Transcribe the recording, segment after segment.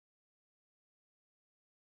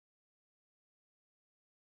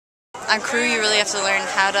on crew you really have to learn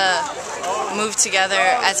how to move together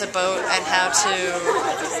as a boat and how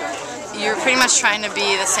to, you're pretty much trying to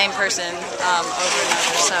be the same person over and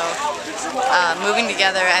over. So moving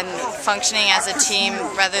together and functioning as a team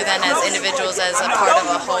rather than as individuals as a part of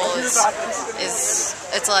a whole is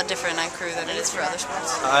it's a lot different on crew than it is for other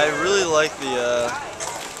sports. I really like the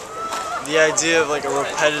idea of like a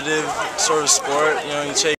repetitive sort of sport. You know,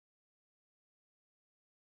 you take.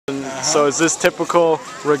 So is this typical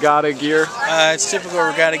regatta gear? It's typical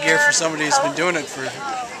regatta gear for somebody who's been doing it for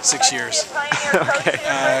 6 years. Okay.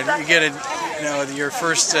 You get your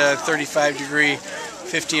first 35-degree,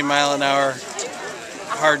 15-mile-an-hour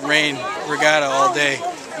hard rain regatta all day.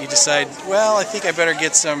 You decide, well, I think I better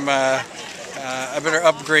get some. I better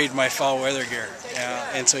upgrade my fall weather gear,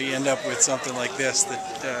 and so you end up with something like this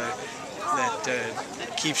that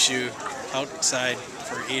keeps you outside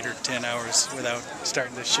for 8 or 10 hours without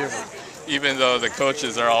starting to shiver. Even though the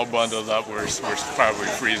coaches are all bundled up, we're probably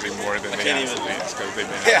freezing more than the athletes because they've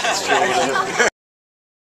been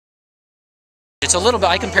It's a little bit,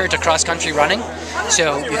 I compare it to cross-country running,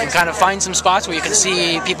 so you can kind of find some spots where you can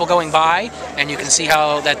see people going by and you can see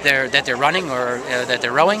how that they're running or that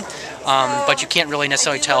they're rowing, but you can't really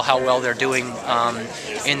necessarily tell how well they're doing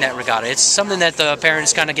in that regatta. It's something that the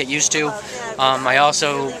parents kind of get used to. I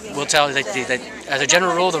also will tell you that as a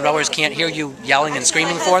general rule, the rowers can't hear you yelling and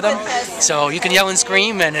screaming for them, so you can yell and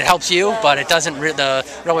scream and it helps you, but it doesn't. The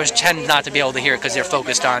rowers tend not to be able to hear it because they're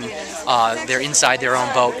focused on they're inside their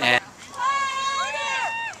own boat. And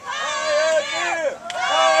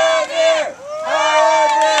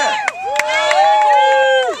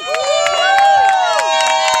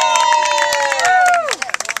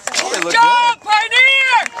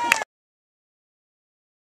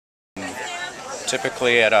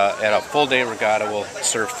typically at a full day regatta we'll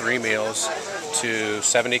serve 3 meals to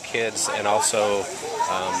 70 kids and also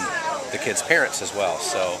the kids' parents as well.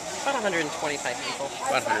 So about 125 people.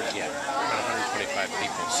 About 125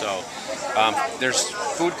 people. So there's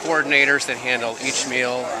food coordinators that handle each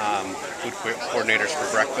meal, food coordinators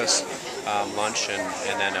for breakfast, lunch,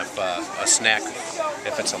 and then a snack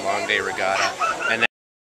if it's a long day regatta. And then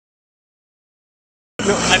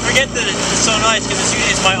I forget that it's so nice because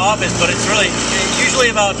it's my office, but it's really usually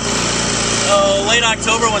about late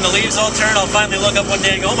October when the leaves all turn. I'll finally look up one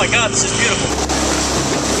day and go, oh my God, this is beautiful.